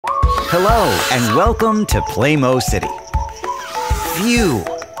Hello, and welcome to PLAYMO City. Phew!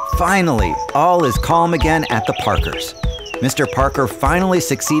 Finally, all is calm again at the Parkers. Mr. Parker finally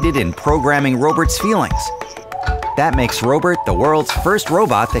succeeded in programming Robert's feelings. That makes Robert the world's first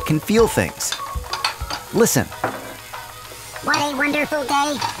robot that can feel things. Listen. What a wonderful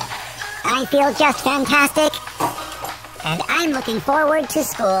day. I feel just fantastic. And I'm looking forward to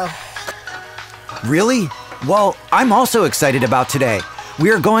school. Really? Well, I'm also excited about today. We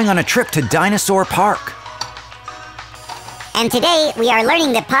are going on a trip to Dinosaur Park. And today, we are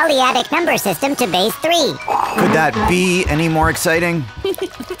learning the polyadic number system to base 3. Could that be any more exciting?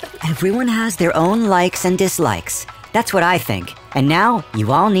 Everyone has their own likes and dislikes. That's what I think. And now,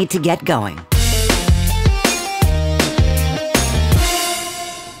 you all need to get going.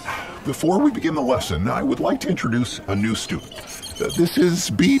 Before we begin the lesson, I would like to introduce a new student. This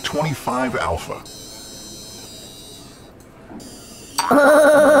is B25 Alpha.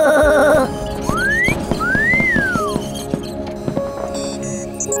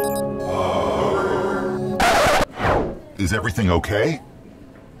 Is everything okay?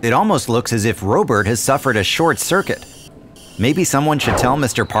 It almost looks as if Robert has suffered a short circuit. Maybe someone should tell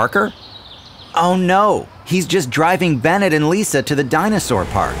Mr. Parker? Oh no, he's just driving Bennett and Lisa to the dinosaur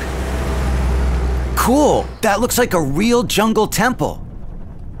park. Cool, that looks like a real jungle temple.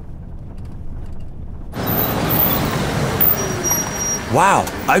 Wow,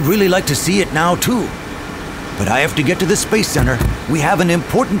 I'd really like to see it now too. But I have to get to the Space Center. We have an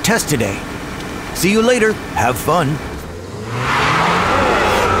important test today. See you later, have fun.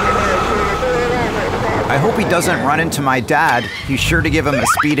 I hope he doesn't run into my dad. He's sure to give him a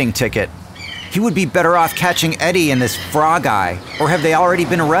speeding ticket. He would be better off catching Eddie and this frog eye. Or have they already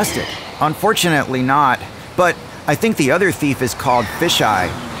been arrested? Unfortunately not. But I think the other thief is called Fisheye.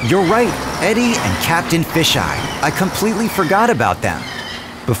 You're right, Eddie and Captain Fisheye. I completely forgot about them.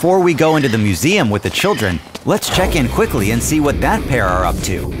 Before we go into the museum with the children, let's check in quickly and see what that pair are up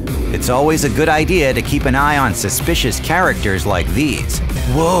to. It's always a good idea to keep an eye on suspicious characters like these.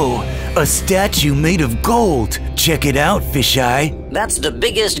 Whoa, a statue made of gold. Check it out, Fisheye. That's the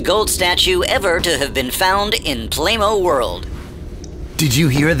biggest gold statue ever to have been found in Playmo World. Did you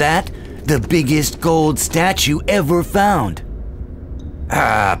hear that? The biggest gold statue ever found.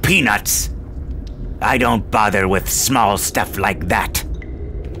 Peanuts. I don't bother with small stuff like that.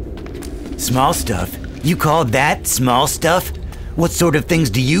 Small stuff? You call that small stuff? What sort of things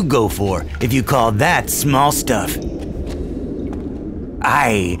do you go for if you call that small stuff?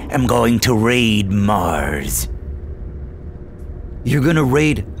 I am going to raid Mars. You're gonna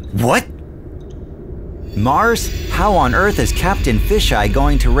raid what? Mars? How on earth is Captain Fisheye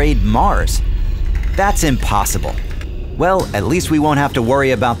going to raid Mars? That's impossible. Well, at least we won't have to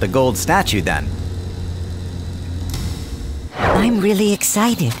worry about the gold statue then. I'm really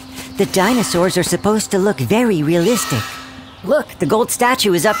excited. The dinosaurs are supposed to look very realistic. Look, the gold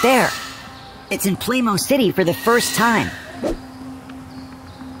statue is up there. It's in Playmo City for the first time.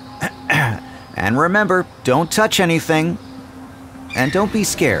 And remember, don't touch anything. And don't be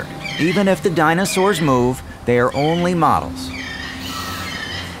scared. Even if the dinosaurs move, they are only models.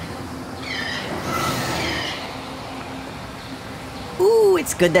 Ooh,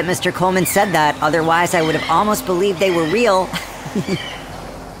 it's good that Mr. Coleman said that. Otherwise, I would have almost believed they were real.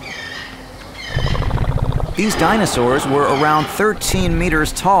 These dinosaurs were around 13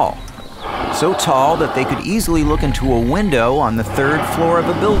 meters tall. So tall that they could easily look into a window on the 3rd floor of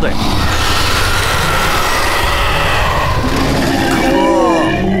a building.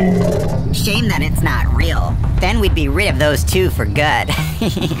 Cool! Shame that it's not real. Then we'd be rid of those two for good.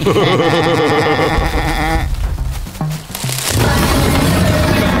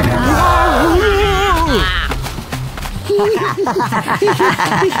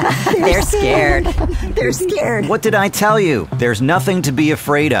 They're scared. They're scared. What did I tell you? There's nothing to be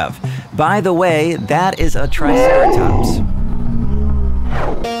afraid of. By the way, that is a Triceratops.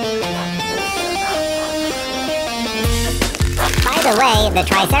 By the way, the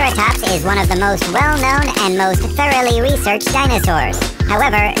Triceratops is one of the most well-known and most thoroughly researched dinosaurs.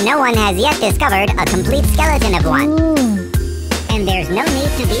 However, no one has yet discovered a complete skeleton of one. And there's no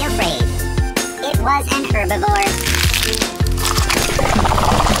need to be afraid. It was an herbivore.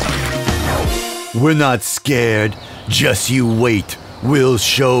 We're not scared. Just you wait. We'll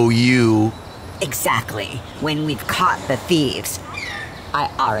show you. Exactly. When we've caught the thieves. I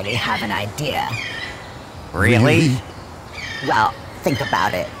already have an idea. Really? Well, think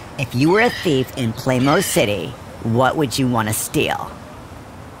about it. If you were a thief in Playmo City, what would you want to steal?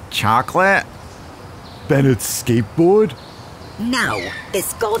 Chocolate? Bennett's skateboard? No,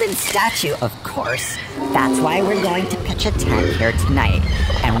 this golden statue, of course. That's why we're going to pitch a tent here tonight.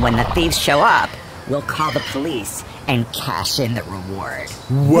 And when the thieves show up, we'll call the police and cash in the reward.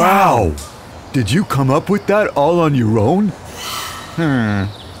 Wow! Did you come up with that all on your own?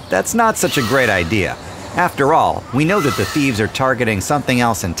 That's not such a great idea. After all, we know that the thieves are targeting something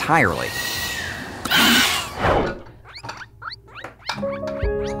else entirely.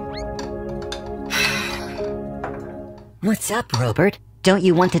 What's up, Robert? Don't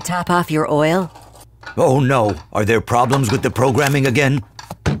you want to top off your oil? Oh no, are there problems with the programming again?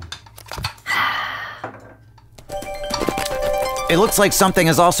 It looks like something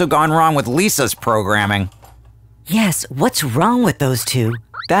has also gone wrong with Lisa's programming. Yes, what's wrong with those two?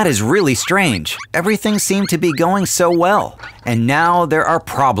 That is really strange. Everything seemed to be going so well, and now there are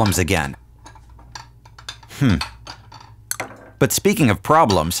problems again. But speaking of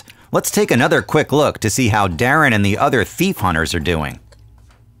problems, let's take another quick look to see how Darren and the other thief hunters are doing.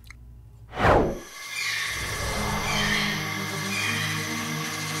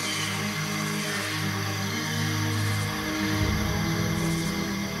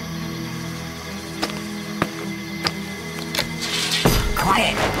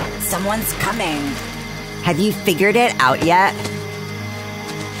 Quiet! Someone's coming. Have you figured it out yet?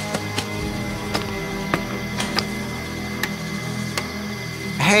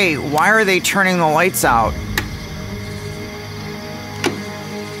 Hey, why are they turning the lights out?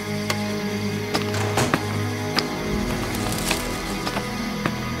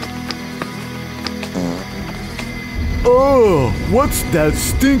 Oh, what's that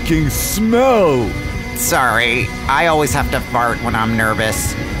stinking smell? Sorry, I always have to fart when I'm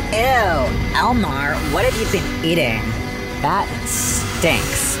nervous. Ew, Elmar, what have you been eating? That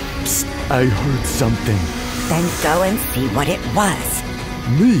stinks. Psst, I heard something. Then go and see what it was.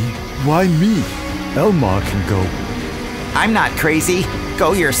 Me? Why me? Elmar can go. I'm not crazy.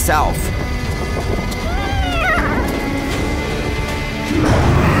 Go yourself.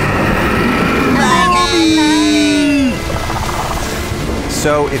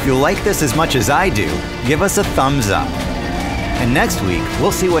 So if you like this as much as I do, give us a thumbs up. And next week,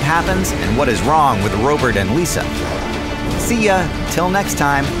 we'll see what happens and what is wrong with Robert and Lisa. See ya, till next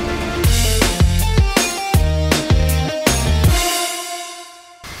time.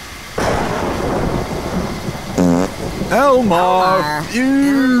 Elmar!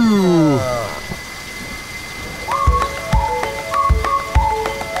 Ew!